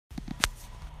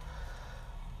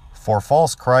For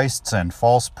false Christs and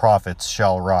false prophets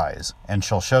shall rise, and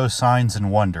shall show signs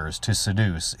and wonders to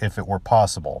seduce, if it were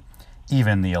possible,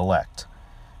 even the elect.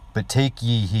 But take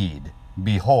ye heed,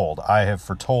 behold, I have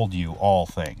foretold you all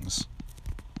things.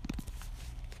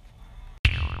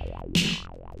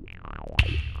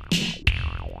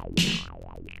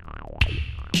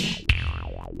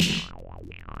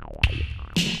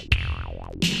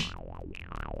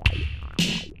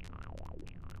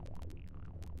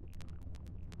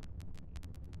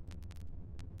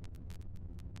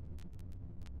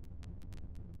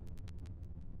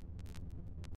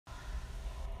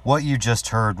 What you just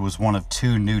heard was one of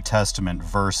two New Testament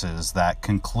verses that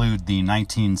conclude the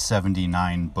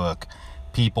 1979 book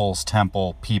People's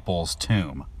Temple, People's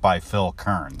Tomb by Phil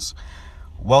Kearns.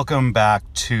 Welcome back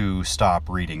to Stop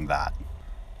Reading That.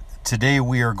 Today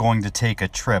we are going to take a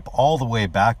trip all the way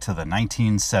back to the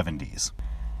 1970s.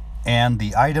 And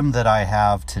the item that I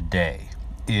have today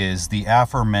is the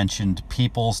aforementioned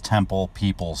People's Temple,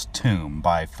 People's Tomb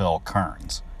by Phil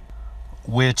Kearns,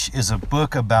 which is a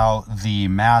book about the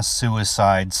mass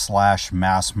suicide /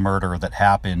 mass murder that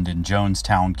happened in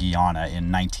Jonestown, Guyana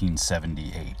in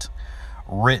 1978,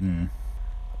 written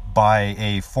by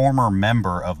a former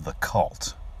member of the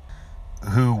cult,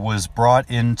 who was brought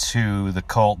into the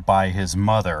cult by his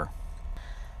mother,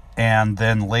 and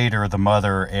then later the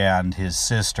mother and his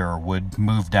sister would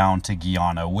move down to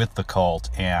Guyana with the cult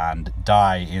and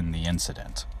die in the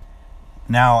incident.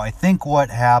 Now, I think what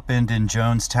happened in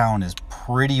Jonestown is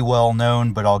pretty well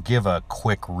known, but I'll give a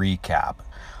quick recap.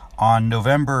 On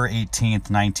November 18th,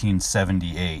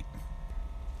 1978,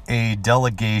 a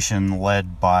delegation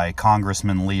led by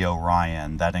Congressman Leo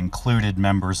Ryan that included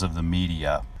members of the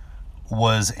media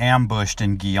was ambushed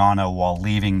in Guyana while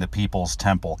leaving the People's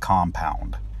Temple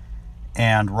compound,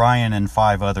 and Ryan and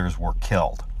 5 others were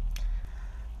killed.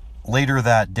 Later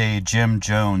that day, Jim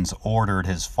Jones ordered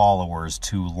his followers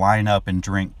to line up and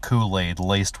drink Kool-Aid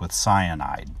laced with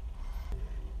cyanide,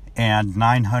 and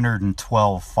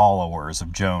 912 followers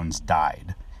of Jones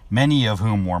died, many of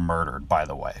whom were murdered, by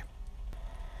the way.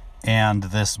 And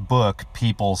this book,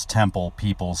 People's Temple,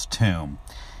 People's Tomb,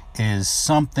 is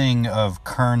something of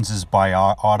Kearns'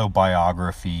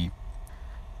 autobiography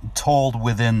told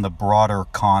within the broader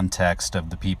context of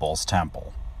the People's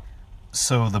Temple.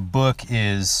 So the book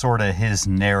is sort of his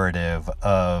narrative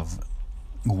of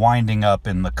winding up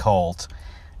in the cult,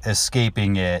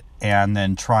 escaping it, and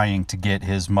then trying to get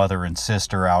his mother and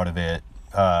sister out of it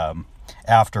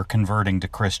after converting to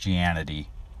Christianity,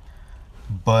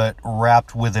 but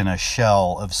wrapped within a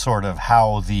shell of sort of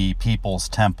how the People's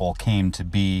Temple came to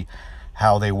be,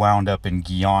 how they wound up in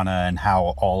Guyana, and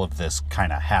how all of this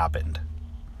kind of happened.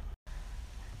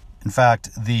 In fact,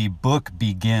 the book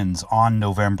begins on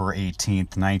November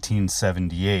 18th,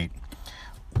 1978,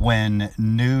 when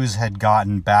news had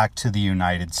gotten back to the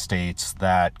United States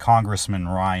that Congressman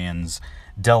Ryan's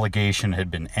delegation had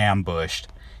been ambushed,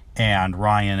 and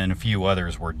Ryan and a few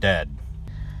others were dead.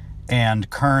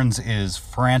 And Kearns is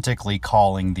frantically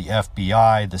calling the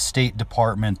FBI, the State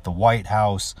Department, the White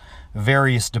House,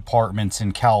 various departments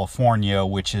in California,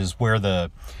 which is where the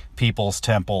People's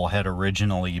Temple had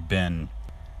originally been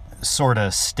sort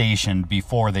of stationed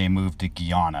before they moved to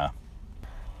Guyana.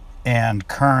 And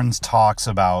Kearns talks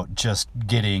about just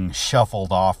getting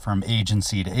shuffled off from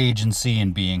agency to agency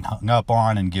and being hung up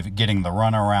on and getting the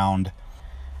runaround.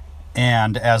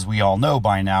 And as we all know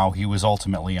by now, he was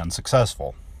ultimately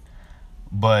unsuccessful.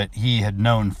 But he had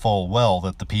known full well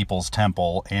that the People's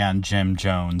Temple and Jim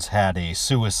Jones had a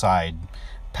suicide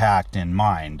pact in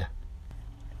mind,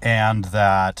 and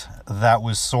that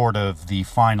was sort of the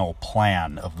final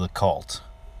plan of the cult.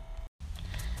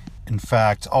 In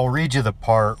fact, I'll read you the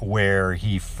part where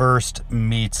he first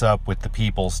meets up with the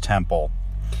People's Temple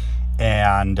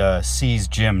and sees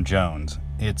Jim Jones.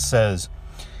 It says,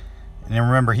 and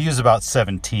remember, he was about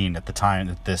 17 at the time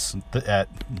at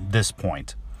this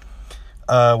point.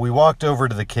 We walked over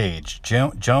to the cage.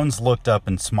 Jones looked up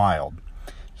and smiled.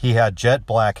 He had jet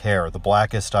black hair, the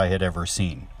blackest I had ever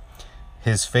seen.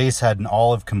 His face had an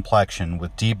olive complexion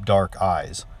with deep dark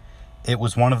eyes. It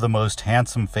was one of the most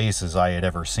handsome faces I had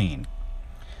ever seen.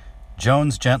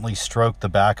 Jones gently stroked the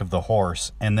back of the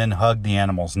horse and then hugged the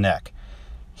animal's neck.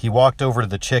 He walked over to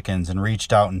the chickens and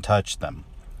reached out and touched them.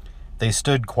 They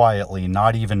stood quietly,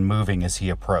 not even moving as he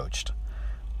approached.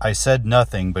 I said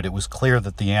nothing, but it was clear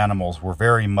that the animals were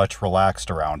very much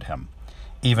relaxed around him,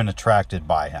 even attracted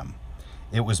by him.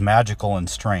 It was magical and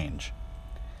strange.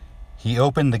 He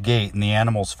opened the gate and the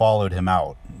animals followed him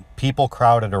out. People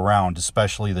crowded around,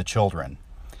 especially the children.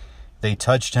 They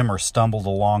touched him or stumbled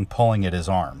along, pulling at his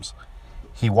arms.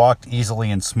 He walked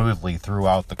easily and smoothly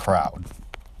throughout the crowd.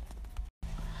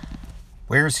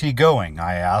 "Where's he going?"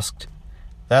 I asked.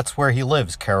 "That's where he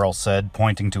lives," Carol said,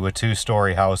 pointing to a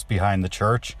 2-story house behind the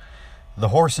church. The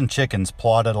horse and chickens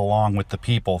plodded along with the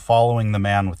people, following the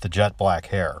man with the jet black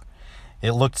hair.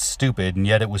 It looked stupid, and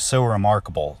yet it was so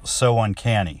remarkable, so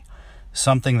uncanny.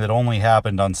 Something that only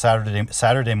happened on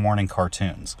Saturday morning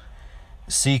cartoons.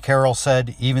 "See," Carol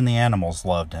said, "even the animals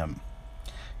loved him."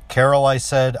 "Carol," I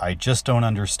said, "I just don't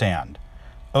understand."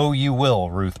 "Oh, you will,"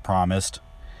 Ruth promised.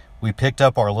 We picked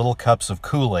up our little cups of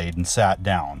Kool-Aid and sat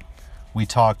down. We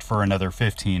talked for another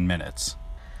 15 minutes.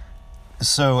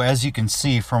 So, as you can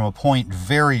see from a point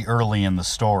very early in the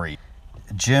story,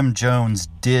 Jim Jones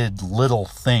did little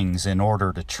things in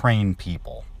order to train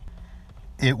people.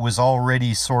 It was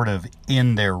already sort of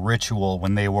in their ritual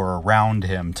when they were around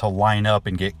him to line up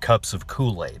and get cups of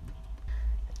Kool-Aid.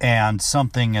 And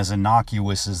something as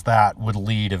innocuous as that would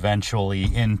lead eventually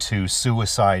into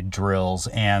suicide drills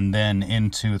and then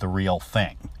into the real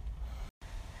thing.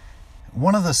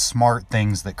 One of the smart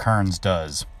things that Kearns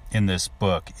does in this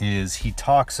book is he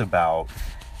talks about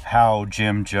how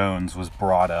Jim Jones was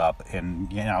brought up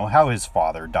and, how his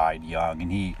father died young.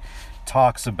 And he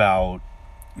talks about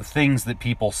things that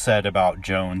people said about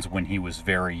Jones when he was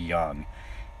very young.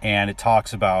 And it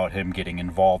talks about him getting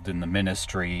involved in the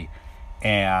ministry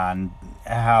and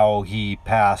how he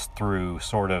passed through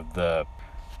sort of the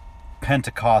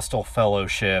Pentecostal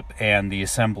fellowship and the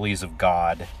Assemblies of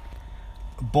God,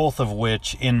 both of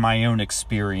which, in my own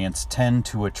experience, tend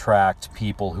to attract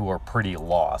people who are pretty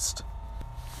lost.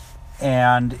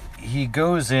 And he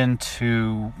goes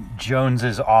into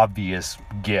Jones's obvious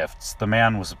gifts. The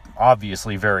man was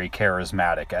obviously very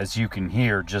charismatic, as you can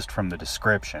hear just from the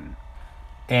description.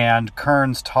 And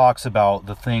Kearns talks about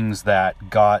the things that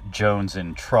got Jones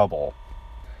in trouble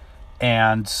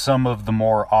and some of the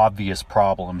more obvious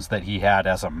problems that he had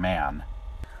as a man.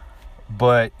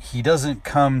 But he doesn't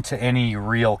come to any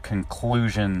real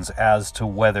conclusions as to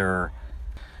whether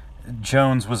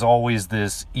Jones was always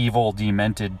this evil,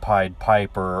 demented Pied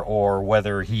Piper, or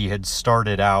whether he had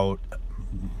started out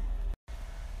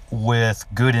with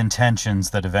good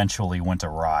intentions that eventually went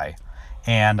awry.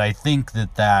 And I think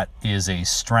that is a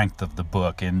strength of the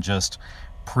book in just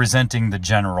presenting the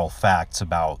general facts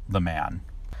about the man.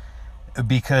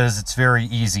 Because it's very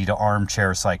easy to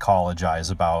armchair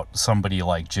psychologize about somebody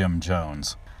like Jim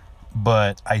Jones.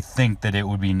 But I think that it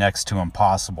would be next to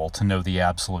impossible to know the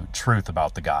absolute truth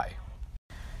about the guy.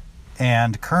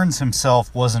 And Kearns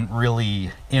himself wasn't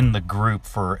really in the group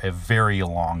for a very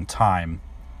long time.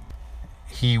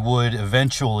 He would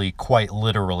eventually quite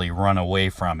literally run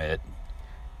away from it.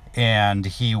 And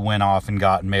he went off and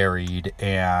got married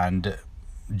and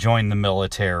joined the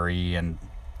military and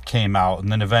came out, and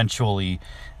then eventually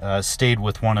stayed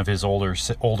with one of his older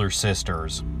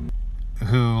sisters,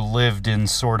 who lived in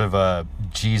sort of a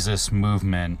Jesus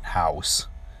movement house.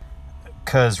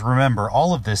 Because remember,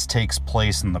 all of this takes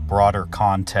place in the broader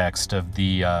context of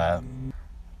the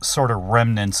sort of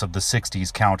remnants of the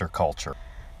 60s counterculture.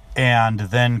 And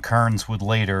then Kearns would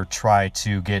later try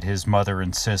to get his mother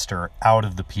and sister out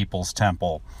of the People's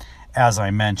Temple, as I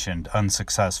mentioned,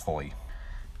 unsuccessfully.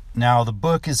 Now, the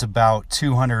book is about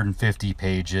 250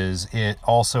 pages. It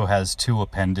also has 2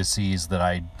 appendices that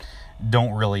I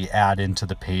don't really add into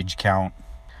the page count.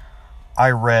 I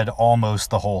read almost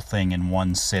the whole thing in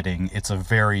one sitting. It's a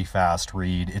very fast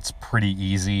read. It's pretty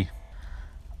easy.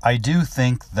 I do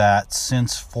think that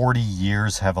since 40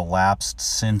 years have elapsed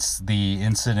since the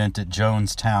incident at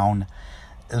Jonestown,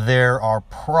 there are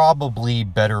probably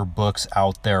better books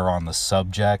out there on the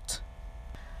subject.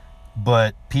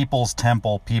 But People's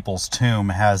Temple, People's Tomb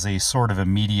has a sort of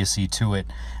immediacy to it,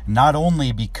 not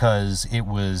only because it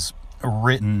was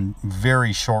written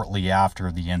very shortly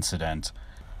after the incident,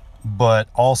 but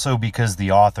also because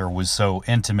the author was so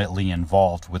intimately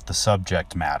involved with the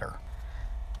subject matter.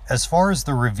 As far as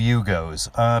the review goes,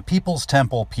 People's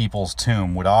Temple, People's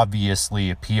Tomb would obviously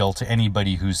appeal to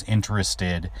anybody who's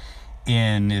interested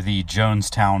in the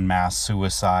Jonestown mass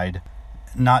suicide,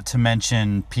 not to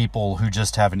mention people who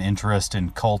just have an interest in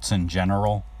cults in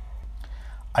general.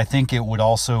 I think it would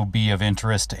also be of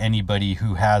interest to anybody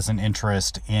who has an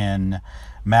interest in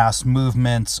mass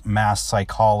movements, mass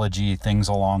psychology, things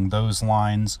along those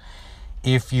lines.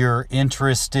 If you're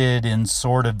interested in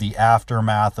sort of the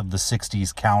aftermath of the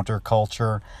 60s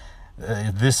counterculture,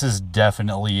 this is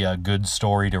definitely a good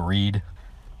story to read,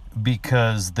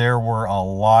 because there were a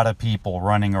lot of people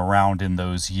running around in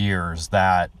those years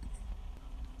that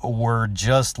were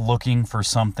just looking for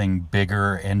something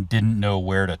bigger and didn't know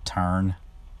where to turn.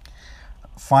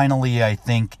 Finally, I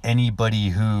think anybody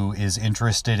who is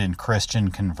interested in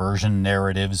Christian conversion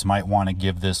narratives might want to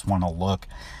give this one a look.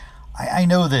 I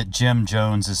know that Jim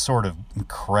Jones is sort of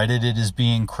credited as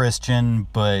being Christian,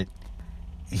 but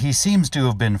he seems to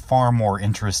have been far more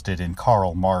interested in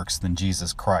Karl Marx than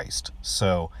Jesus Christ.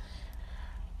 So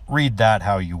read that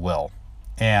how you will.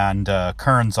 And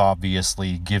Kearns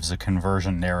obviously gives a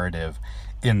conversion narrative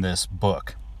in this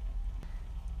book.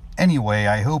 Anyway,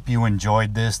 I hope you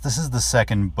enjoyed this. This is the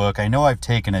second book. I know I've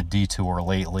taken a detour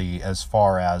lately as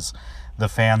far as the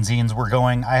fanzines were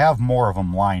going. I have more of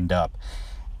them lined up.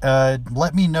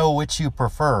 Let me know which you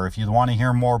prefer. If you want to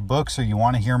hear more books or you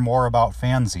want to hear more about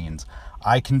fanzines,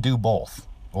 I can do both,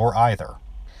 or either.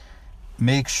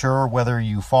 Make sure whether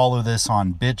you follow this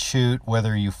on BitChute,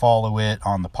 whether you follow it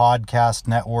on the podcast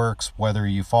networks, whether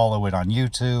you follow it on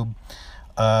YouTube,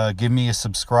 give me a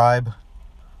subscribe.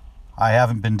 I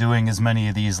haven't been doing as many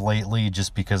of these lately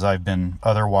just because I've been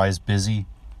otherwise busy.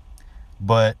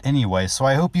 But anyway, so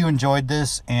I hope you enjoyed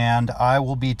this, and I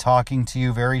will be talking to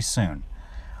you very soon.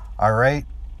 All right,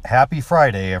 happy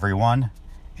Friday, everyone,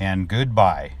 and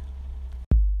goodbye.